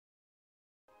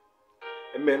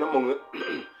Hey man, I'm on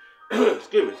the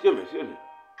excuse me.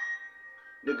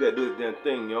 Look at this damn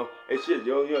thing, yo. Hey shit,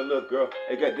 yo, look, girl.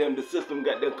 Hey, goddamn, the system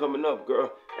got them coming up,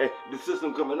 girl. Hey, the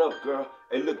system coming up, girl.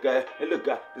 Hey, look, guy. Hey, look,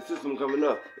 guy. The system coming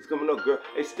up. It's coming up, girl.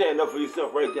 Hey, stand up for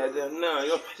yourself right goddamn now,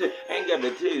 yo. Shit, I ain't got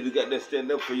to tell you to goddamn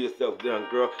stand up for yourself, damn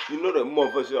girl. You know that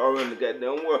motherfuckers are around the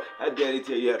goddamn world. I dare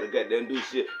tell you how to goddamn do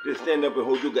shit. Just stand up and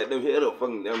hold your goddamn head up,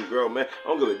 fucking damn girl, man. I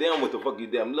don't give a damn what the fuck you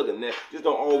damn looking at. Just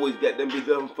don't always goddamn be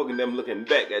damn fucking damn looking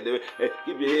back, goddamn. Hey,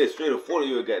 keep your head straight up for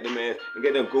your goddamn ass and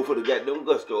goddamn go for the goddamn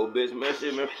gusto, bitch, man.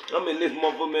 Shit, man. I'm in this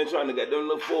motherfucker, man, trying to goddamn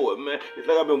look forward, man. It's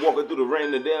like I've been walking through the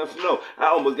rain and the damn snow. I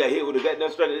almost got hit with a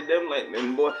goddamn strike of the damn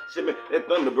lightning, boy. Shit, man, that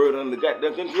Thunderbird under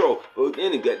goddamn control. But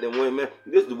any goddamn way, man,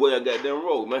 this is the way I goddamn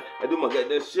roll, man. I do my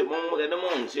goddamn shit, my goddamn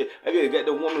own shit. I get a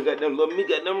goddamn woman goddamn love me,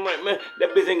 goddamn right, man.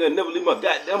 That bitch ain't gonna never leave my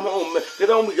goddamn home, man. They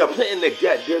don't be got playing that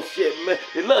goddamn shit, man.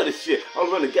 They love this shit.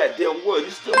 I'm running the goddamn world.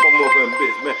 You still my motherfucking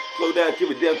bitch, man. Slow down, keep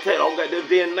it damn tight. I don't goddamn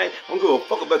day and night. I don't give a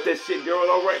fuck about that shit, girl.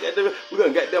 All right, goddamn. We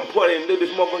gonna goddamn party and do this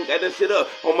motherfucking goddamn shit up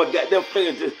on my goddamn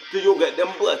fingers to your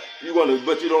goddamn butt. You wanna,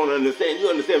 but you don't understand. You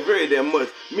understand very damn much.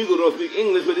 Migo don't speak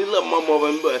English, but he love my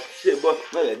motherfucking butt. Shit, boy,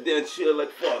 I got damn chill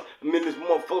like fuck. I'm in this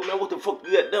motherfucker, man. What the fuck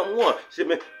you goddamn want? Shit,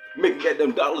 man. Making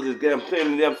goddamn dollars is goddamn plain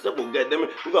and damn simple, goddamn it.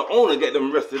 We gonna own the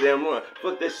goddamn rest of the damn run.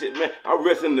 Fuck that shit, man. I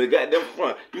rest in the goddamn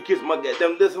front. You kiss my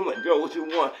goddamn lips, I'm like, girl, what you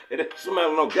want? And then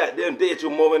smiling on goddamn day at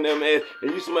your mother and them ass.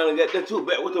 And you smiling goddamn too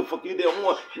bad. What the fuck you damn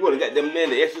want? You wanna goddamn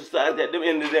man to exercise, goddamn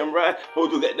in the damn ride.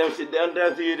 Hold your goddamn shit down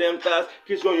to your damn thighs.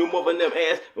 Kiss on your mother and them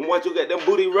ass. And watch your goddamn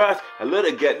booty rise. I love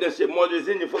that goddamn shit more than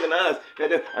in your fucking eyes.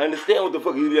 Goddamn, I understand what the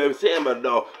fuck you damn saying about the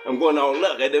dog. I'm going all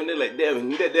up, goddamn. They like, damn,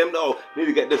 that damn dog. Need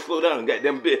to goddamn slow down,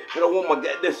 goddamn bit. I don't want my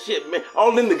goddamn that shit, man.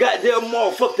 All in the goddamn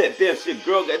mall. Fuck that damn shit,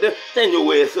 girl. Goddamn, stand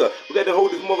your ass up. We got to hold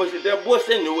this motherfucker shit down. Boy,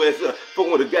 stand your ass up.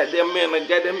 Fucking with a goddamn man like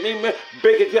goddamn me, man.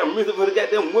 Bank account music for the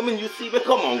goddamn women you see, man.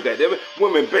 Come on, goddamn it.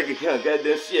 Women bank account,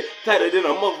 goddamn shit. Tighter than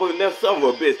a motherfucking damn son of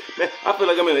a bitch, man. I feel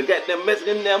like I'm in a goddamn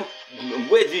Mexican damn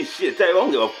wedgie shit. I don't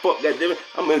give a fuck, goddamn it.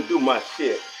 I'm gonna do my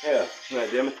shit. Yeah,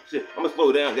 goddamn it. Shit, I'm gonna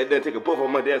slow down, goddamn, take a puff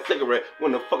on my damn cigarette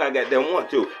when the fuck I goddamn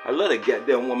want to. I love that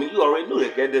goddamn woman. You already knew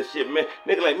that goddamn shit, man.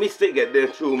 Nigga like me stay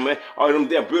goddamn true, man. All them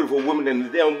damn beautiful women in the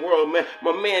damn world, man.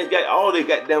 My man's got all they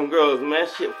goddamn girls, man.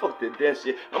 Shit, fuck that damn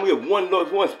shit. I'm gonna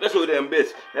give one special damn bitch.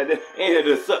 Goddamn, ain't here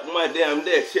to suck my damn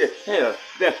dick, shit. Hell,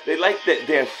 damn, they like that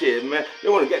damn shit, man. They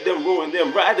wanna goddamn ruin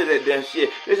them ride to that damn shit.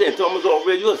 They saying Thomas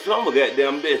already, you a summer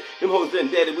goddamn bitch. Them hoes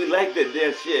saying, daddy, we like that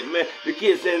damn shit, man. The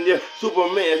kids saying, yeah,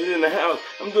 Superman is in the house.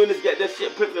 I'm doing this goddamn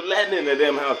shit, Prince of Latin in the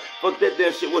damn house. Fuck that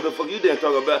damn shit. What the fuck you damn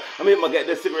talking about? I'm hitting my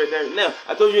goddamn cigarette there now.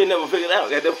 I told you ain't never figured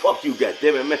out. Goddamn, fuck you,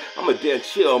 goddamn it, man. I'm a damn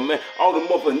chill, man. All the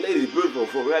motherfucking ladies beautiful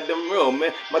for goddamn real,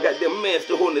 man. My goddamn man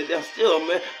still holding it down still,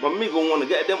 man. My amigo want a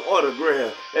goddamn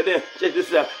autograph. Goddamn, check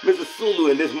this out. Mr. Sulu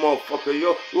and this motherfucker,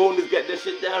 yo. We hold this goddamn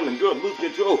shit down and girl, lose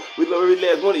control. We love every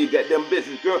last one of you goddamn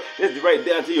bitches, girl. That's right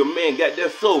down to your man,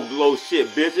 goddamn soul blow shit,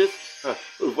 bitches. Huh,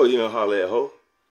 what the fuck you gonna holler at, ho?